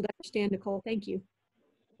helpful to understand, Nicole. Thank you.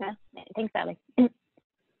 Yeah, thanks, Sally.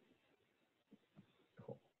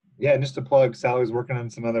 Yeah, and just to plug, Sally's working on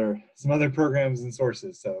some other programs and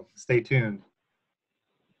sources, so stay tuned.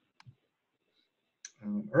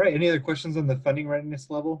 All right, any other questions on the funding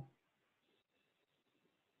readiness level?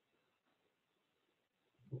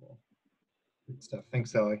 Cool. Good stuff.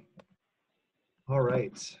 Thanks, Sally. All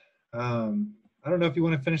right. I don't know if you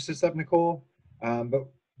want to finish this up, Nicole, but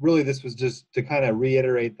really this was just to kind of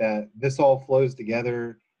reiterate that this all flows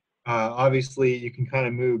together. Obviously, you can kind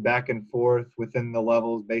of move back and forth within the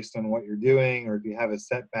levels based on what you're doing or if you have a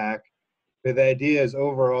setback. But the idea is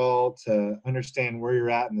overall to understand where you're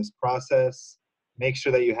at in this process, make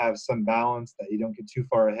sure that you have some balance, that you don't get too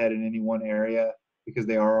far ahead in any one area because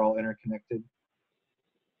they are all interconnected.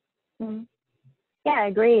 Mm-hmm. Yeah, I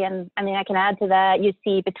agree. And I can add to that. You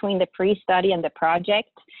see between the pre-study and the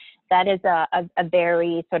project, that is a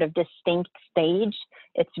very sort of distinct stage.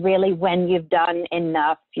 It's really when you've done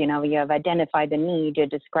enough, you have identified the need, you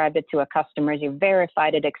described it to a customer, you've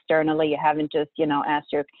verified it externally, you haven't just,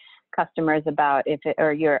 asked your customers about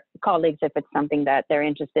or your colleagues if it's something that they're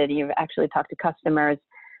interested in. You've actually talked to customers.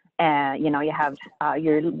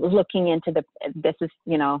 You're looking into this is,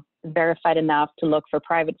 verified enough to look for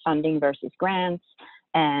private funding versus grants.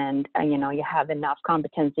 And, you have enough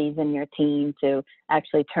competencies in your team to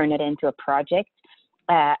actually turn it into a project.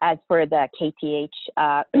 as for the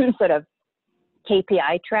KTH sort of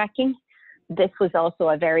KPI tracking, this was also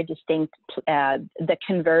a very distinct, the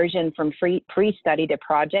conversion from pre-study to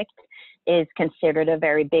project is considered a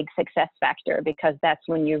very big success factor, because that's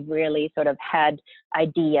when you really sort of had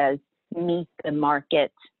ideas meet the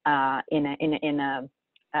market in a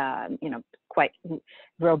quite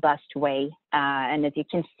robust way. And as you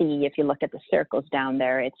can see, if you look at the circles down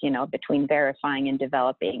there, it's, between verifying and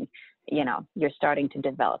developing, you're starting to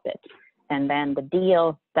develop it. And then the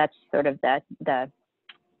deal, that's sort of the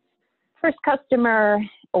first customer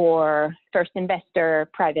or first investor,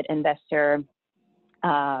 private investor,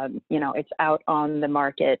 it's out on the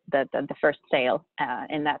market, the first sale,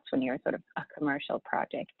 and that's when you're sort of a commercial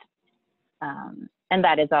project. And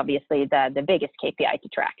that is obviously the biggest KPI to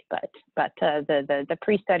track, but the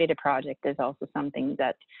pre-study to project is also something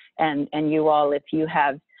that, and you all, if you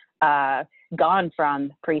have gone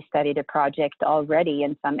from pre-study to project already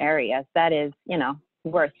in some areas, that is,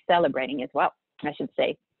 worth celebrating as well, I should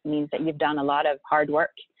say. It means that you've done a lot of hard work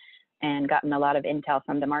and gotten a lot of intel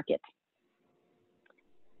from the market.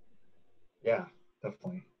 Yeah,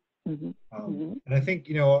 definitely. Mm-hmm. And I think,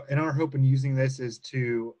 in our hope in using this is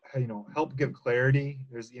to, help give clarity.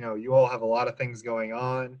 There's, you all have a lot of things going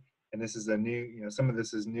on, and this is a new, some of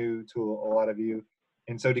this is new to a lot of you.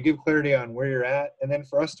 And so to give clarity on where you're at, and then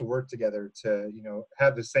for us to work together to,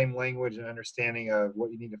 have the same language and understanding of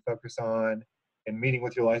what you need to focus on, and meeting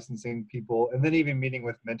with your licensing people, and then even meeting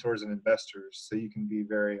with mentors and investors, so you can be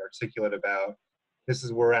very articulate about, this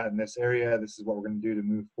is where we're at in this area, this is what we're going to do to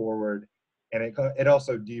move forward. And it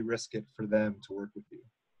also de-risk it for them to work with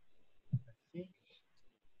you.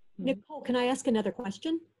 Nicole, can I ask another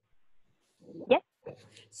question? Yes.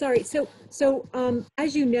 Sorry. So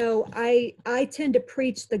as you know, I tend to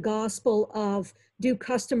preach the gospel of do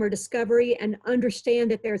customer discovery and understand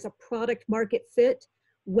that there's a product market fit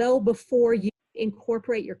well before you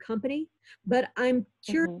incorporate your company. But I'm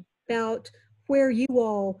curious about where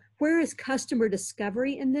is customer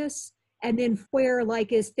discovery in this? And then where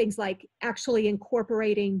is things like actually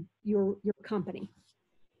incorporating your company?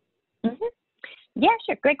 Mm-hmm. Yeah,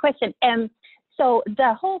 sure. Great question. So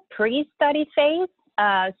the whole pre-study phase,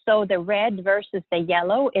 so the red versus the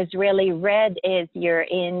yellow is really, red is you're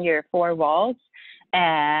in your four walls,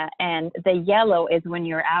 and the yellow is when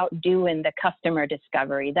you're out doing the customer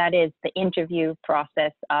discovery. That is the interview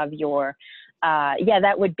process of your,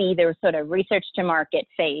 that would be the sort of research to market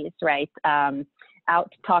phase, right?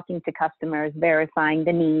 Out talking to customers, verifying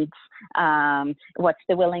the needs, what's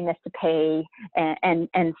the willingness to pay,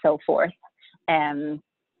 and so forth.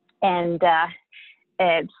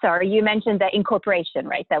 Sorry, you mentioned the incorporation,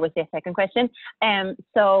 right? That was the second question.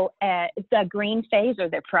 So the green phase or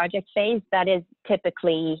the project phase, that is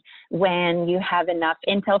typically when you have enough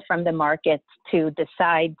intel from the market to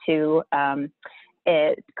decide to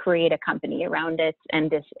create a company around it,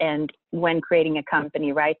 and when creating a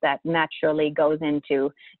company, right, that naturally goes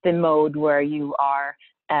into the mode where you are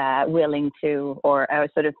willing to, or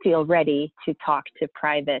sort of feel ready to talk to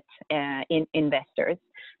private investors.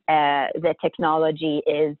 The technology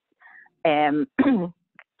is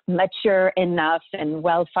mature enough and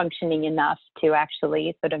well functioning enough to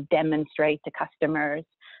actually sort of demonstrate to customers,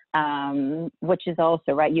 which is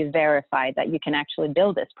also, right, you verify that you can actually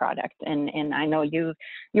build this product. And I know you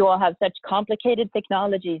all have such complicated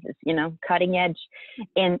technologies, cutting edge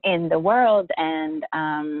in the world. And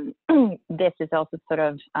this is also sort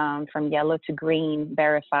of from yellow to green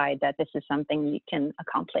verified that this is something you can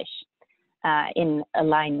accomplish in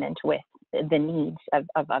alignment with the needs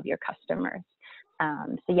of your customers.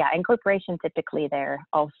 So yeah, incorporation typically there,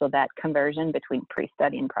 also that conversion between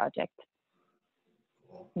pre-study and project.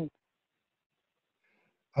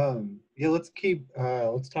 Yeah,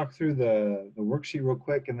 let's talk through the worksheet real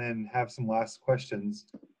quick and then have some last questions.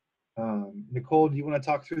 Nicole, do you want to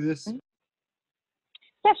talk through this?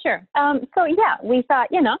 Yeah, sure. So yeah, we thought,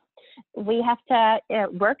 we have to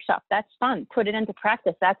workshop. That's fun. Put it into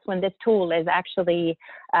practice. That's when this tool is actually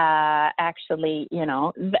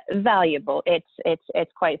valuable.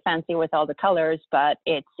 It's quite fancy with all the colors, but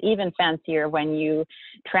it's even fancier when you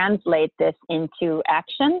translate this into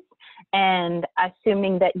actions. And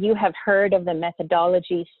assuming that you have heard of the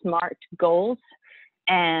methodology SMART goals,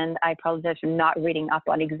 and I apologize for not reading up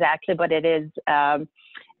on exactly, but it is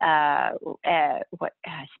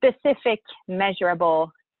specific,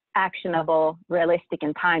 measurable, actionable, realistic,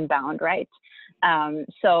 and time bound, right?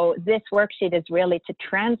 So this worksheet is really to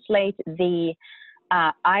translate the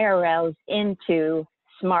IRLs into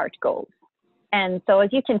SMART goals. And so as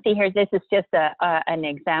you can see here, this is just an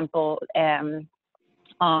example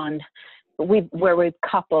on where we've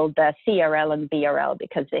coupled the CRL and BRL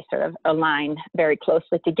because they sort of align very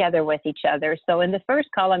closely together with each other. So in the first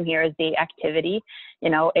column here is the activity. You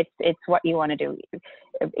know, it's what you want to do.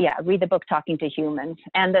 Yeah, read the book Talking to Humans.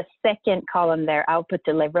 And the second column there, output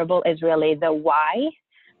deliverable, is really the why.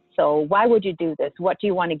 So why would you do this? What do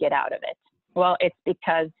you want to get out of it? Well, it's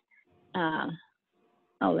because,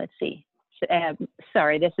 let's see.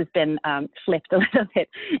 Sorry, this has been flipped a little bit.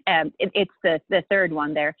 It's the third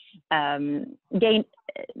one there. Wait,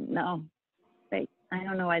 I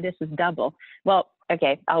don't know why this is double. Well,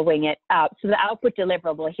 okay, I'll wing it. So the output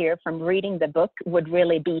deliverable here from reading the book would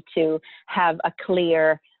really be to have a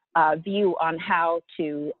clear view on how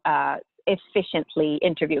to efficiently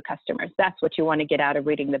interview customers. That's what you want to get out of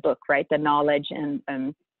reading the book, right? The knowledge and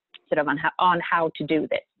sort of on how to do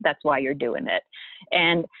this. That's why you're doing it.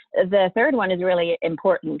 And the third one is really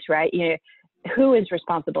important, right? Who is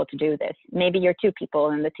responsible to do this? Maybe you're two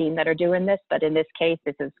people in the team that are doing this, but in this case,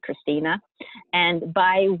 this is Christina. And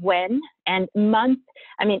by when and month,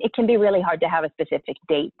 I mean, it can be really hard to have a specific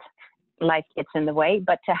date, life gets in the way,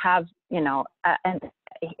 but to have, and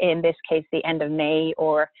in this case, the end of May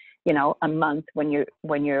or, a month when you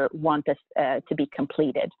want this to be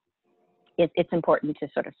completed. It's important to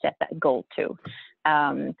sort of set that goal too.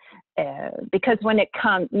 Because when it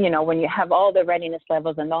comes, when you have all the readiness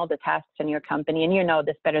levels and all the tasks in your company, and you know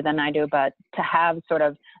this better than I do, but to have sort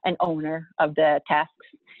of an owner of the tasks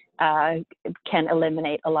can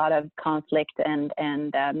eliminate a lot of conflict and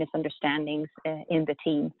misunderstandings in the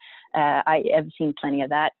team. I have seen plenty of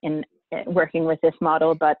that in working with this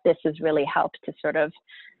model, but this has really helped to sort of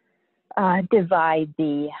divide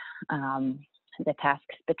the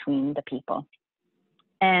tasks between the people.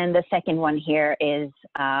 And the second one here is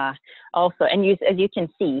also, and as you can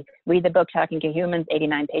see, read the book Talking to Humans,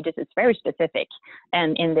 89 pages. It's very specific.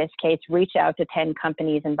 And in this case, reach out to 10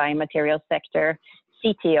 companies in biomaterials sector,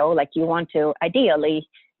 CTO, like you want to ideally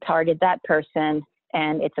target that person.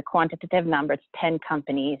 And it's a quantitative number, it's 10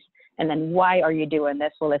 companies. And then why are you doing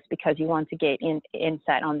this? Well, it's because you want to get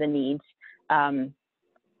insight on the needs,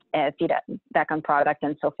 feedback on product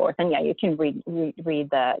and so forth. And yeah, you can read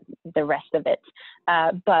the rest of it.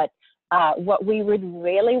 But what we would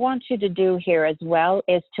really want you to do here as well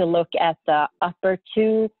is to look at the upper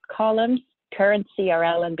two columns, current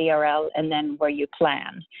CRL and BRL, and then where you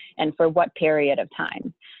plan and for what period of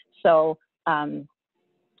time. So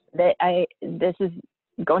this is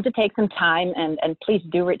going to take some time, and please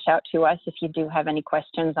do reach out to us if you do have any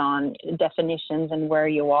questions on definitions and where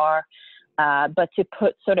you are. But to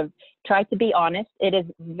try to be honest, it is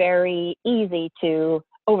very easy to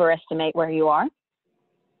overestimate where you are.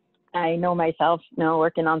 I know myself,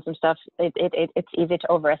 working on some stuff, it's easy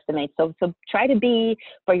to overestimate. So try to be,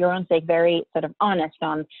 for your own sake, very sort of honest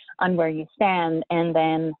on where you stand, and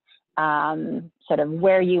then sort of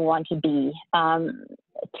where you want to be.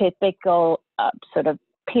 Typical sort of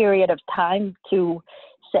period of time to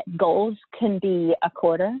set goals can be a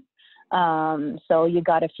quarter. So you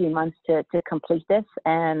got a few months to complete this,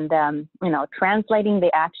 and translating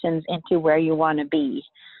the actions into where you want to be.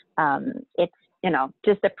 It's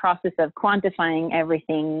just a process of quantifying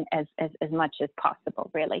everything as much as possible,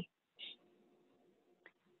 really.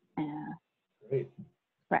 Great.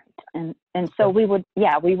 Right, and so we would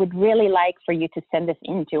really like for you to send this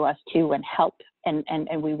in to us too, and help, and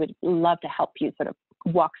we would love to help you sort of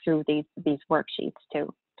walk through these worksheets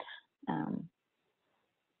too.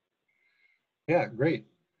 Yeah, great.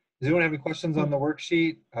 Does anyone have any questions on the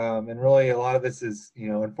worksheet? And really, a lot of this is,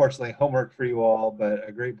 unfortunately, homework for you all, but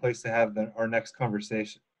a great place to have our next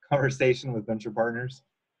conversation with venture partners.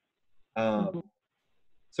 So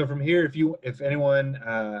from here, if anyone,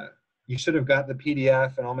 you should have got the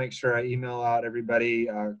PDF, and I'll make sure I email out everybody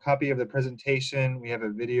a copy of the presentation. We have a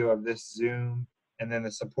video of this Zoom, and then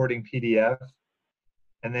the supporting PDF.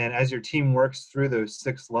 And then as your team works through those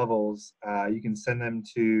 6 levels, you can send them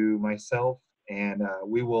to myself, and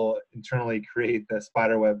we will internally create the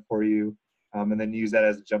spider web for you, and then use that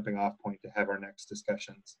as a jumping off point to have our next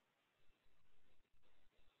discussions.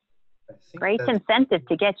 Great incentive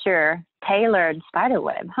to get your tailored spider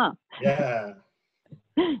web, huh? Yeah.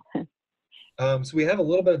 So we have a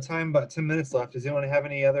little bit of time, about 10 minutes left. Does anyone have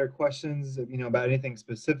any other questions, about anything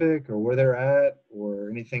specific or where they're at, or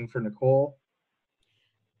anything for Nicole?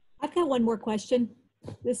 I've got one more question.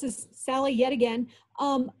 This is Sally yet again.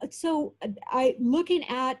 So looking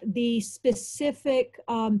at the specific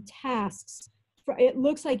tasks, it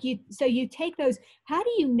looks like you take those. How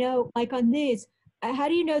do you know, like on these, how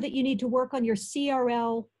do you know that you need to work on your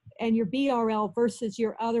CRL and your BRL versus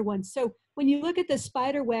your other ones? So when you look at the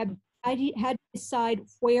spider web, how do you decide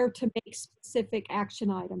where to make specific action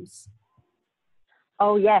items?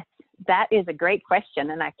 Oh, yes, that is a great question,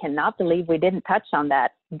 and I cannot believe we didn't touch on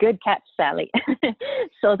that. Good catch, Sally.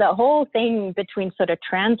 So the whole thing between sort of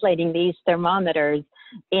translating these thermometers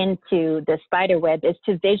into the spider web is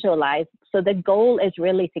to visualize. So the goal is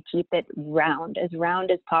really to keep it round as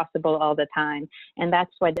possible all the time. And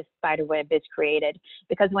that's why the spider web is created.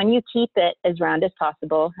 Because when you keep it as round as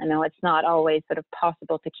possible, I know it's not always sort of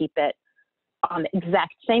possible to keep it on the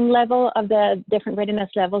exact same level of the different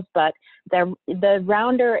readiness levels, but the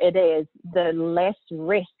rounder it is, the less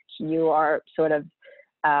risk you are sort of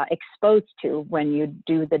exposed to when you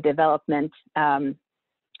do the development.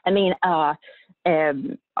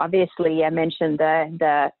 Obviously, I mentioned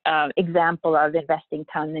the example of investing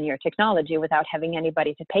tons in your technology without having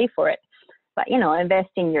anybody to pay for it. But, you know,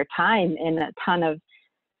 investing your time in a ton of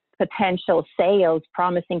potential sales,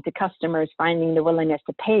 promising to customers, finding the willingness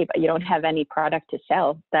to pay, but you don't have any product to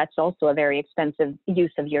sell. That's also a very expensive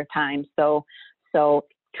use of your time. So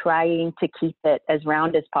trying to keep it as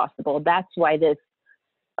round as possible. That's why this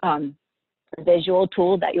visual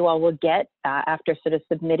tool that you all will get after sort of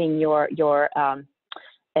submitting your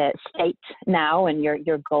state now and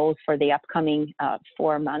your goals for the upcoming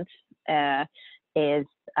 4 months is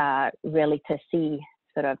really to see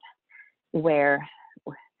sort of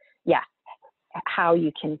how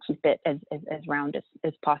you can keep it as round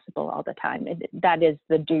as possible all the time. That is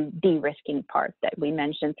the de-risking part that we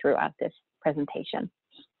mentioned throughout this presentation.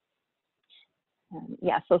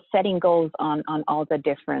 So setting goals on all the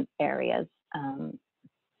different areas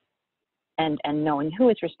and knowing who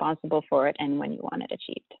is responsible for it and when you want it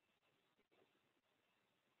achieved.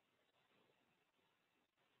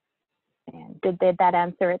 And did that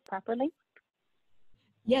answer it properly?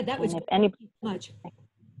 Yeah, that was much.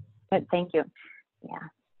 But thank you.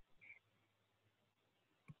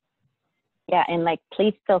 Yeah, and like,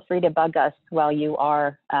 please feel free to bug us while you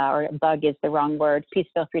are, or bug is the wrong word. Please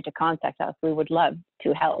feel free to contact us. We would love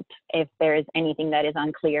to help if there is anything that is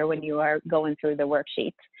unclear when you are going through the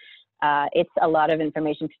worksheet. It's a lot of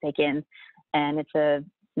information to take in, and it's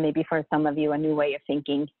maybe for some of you a new way of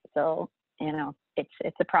thinking. So, you know,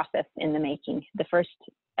 it's a process in the making. The first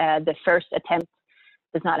attempt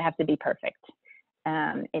does not have to be perfect.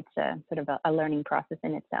 It's a sort of a learning process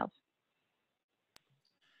in itself.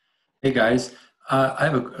 Hey guys, I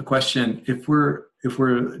have a question. If we're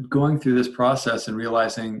going through this process and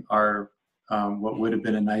realizing our what would have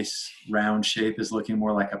been a nice round shape is looking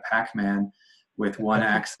more like a Pac-Man with one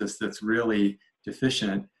axis that's really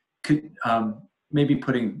deficient, could maybe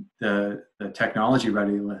putting the technology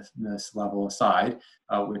readiness level aside,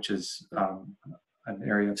 which is an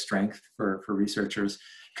area of strength for researchers.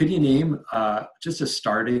 Could you name just a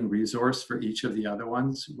starting resource for each of the other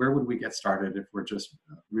ones? Where would we get started if we're just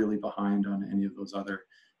really behind on any of those other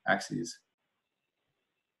axes?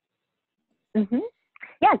 Mm-hmm.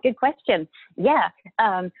 Yeah, good question. Yeah,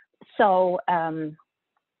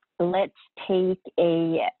 let's take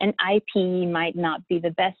an IP might not be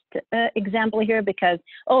the best example here because,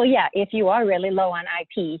 if you are really low on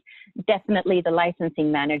IP, definitely the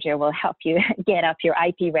licensing manager will help you get up your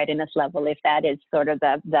IP readiness level if that is sort of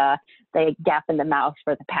the gap in the mouth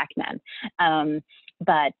for the Pac-Man.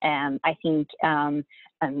 But I think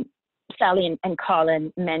Sally and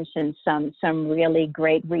Colin mentioned some really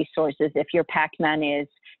great resources. If your Pac-Man is,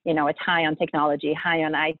 it's high on technology, high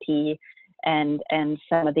on IP, and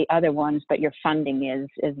some of the other ones, but your funding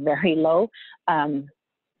is very low.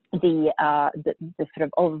 The sort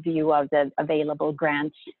of overview of the available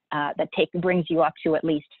grants that brings you up to at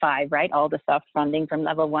least 5, right? All the soft funding from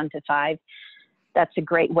level 1 to 5. That's a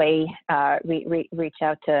great way. Reach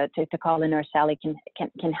out to Colin or Sally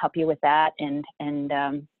can help you with that. And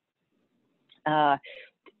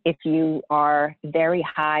if you are very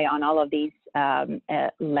high on all of these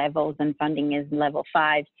levels and funding is level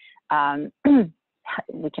 5,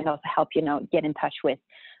 we can also help get in touch with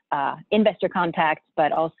investor contacts,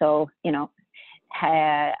 but also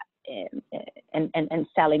and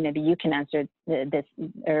Sally, maybe you can answer this,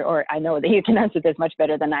 or I know that you can answer this much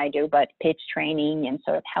better than I do, but pitch training and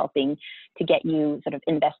sort of helping to get you sort of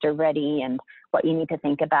investor ready and what you need to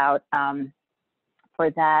think about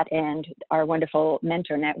for that, and our wonderful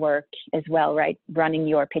mentor network as well, right? Running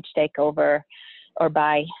your pitch deck over or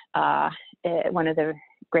by one of the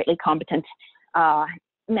greatly competent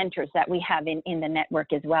mentors that we have in the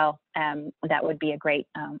network as well. That would be a great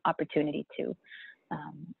opportunity to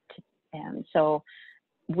so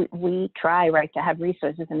we try, right, to have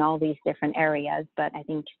resources in all these different areas, but I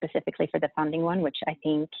think specifically for the funding one, which I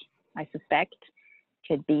suspect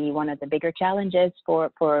could be one of the bigger challenges for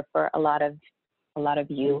a lot of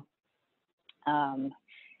you.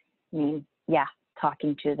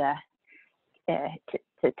 Talking to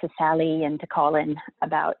to Sally and to Colin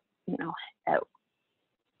about,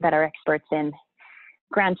 that are experts in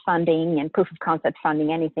grant funding and proof of concept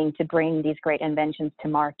funding, anything to bring these great inventions to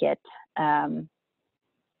market, I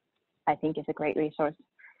think is a great resource.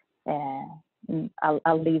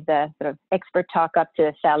 I'll leave the sort of expert talk up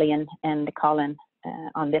to Sally and Colin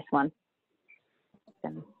on this one.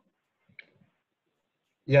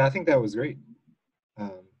 Yeah, I think that was great.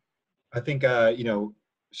 I think,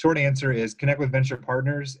 short answer is connect with venture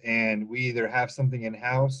partners, and we either have something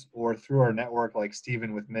in-house or through our network like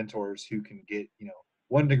Stephen with mentors who can get,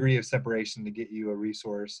 1 degree of separation to get you a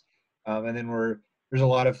resource. And then there's a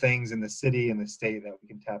lot of things in the city and the state that we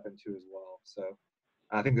can tap into as well. So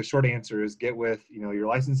I think the short answer is get with, your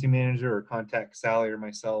licensing manager or contact Sally or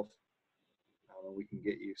myself. And we can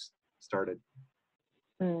get you started.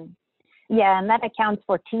 Yeah, and that accounts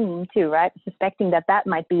for team too, right? Suspecting that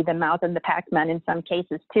might be the mouse and the Pac-Man in some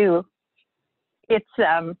cases too. It's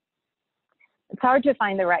hard to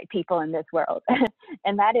find the right people in this world,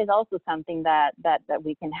 and that is also something that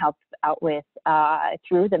we can help out with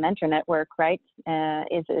through the mentor network, right?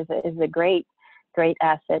 Is a great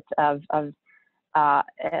asset of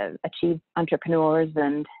achieved entrepreneurs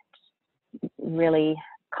and really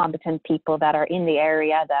competent people that are in the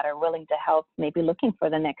area that are willing to help, maybe looking for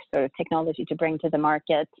the next sort of technology to bring to the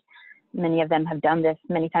market. Many of them have done this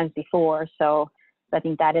many times before, so I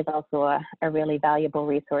think that is also a really valuable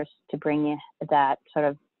resource to bring that sort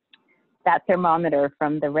of that thermometer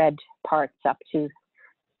from the red parts up to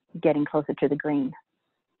getting closer to the green.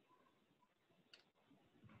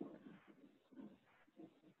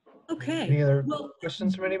 Okay. Any other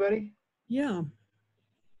questions from anybody? Yeah.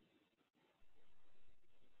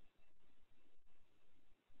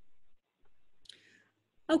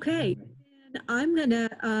 Okay, and I'm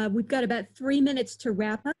gonna, we've got about 3 minutes to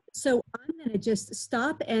wrap up. So I'm gonna just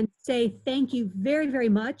stop and say thank you very, very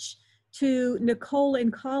much to Nicole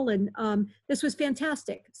and Colin. This was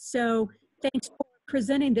fantastic. So thanks for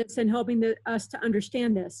presenting this and helping us to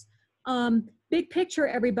understand this. Big picture,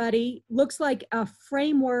 everybody, looks like a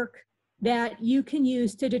framework that you can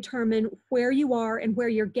use to determine where you are and where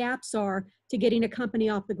your gaps are to getting a company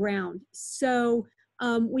off the ground. So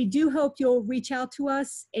we do hope you'll reach out to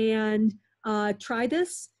us and try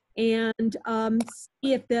this and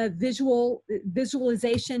see if the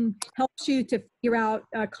visualization helps you to figure out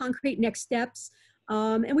concrete next steps.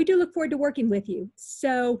 And we do look forward to working with you.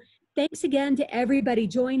 So thanks again to everybody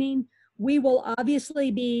joining. We will obviously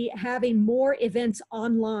be having more events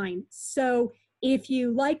online. So if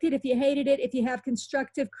you liked it, if you hated it, if you have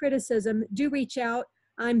constructive criticism, do reach out.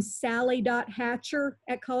 I'm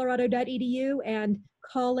sally.hatcher@colorado.edu, and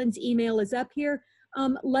Colin's email is up here.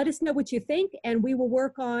 Let us know what you think, and we will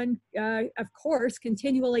work on, of course,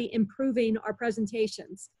 continually improving our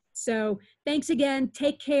presentations. So thanks again,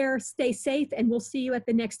 take care, stay safe, and we'll see you at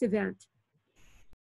the next event.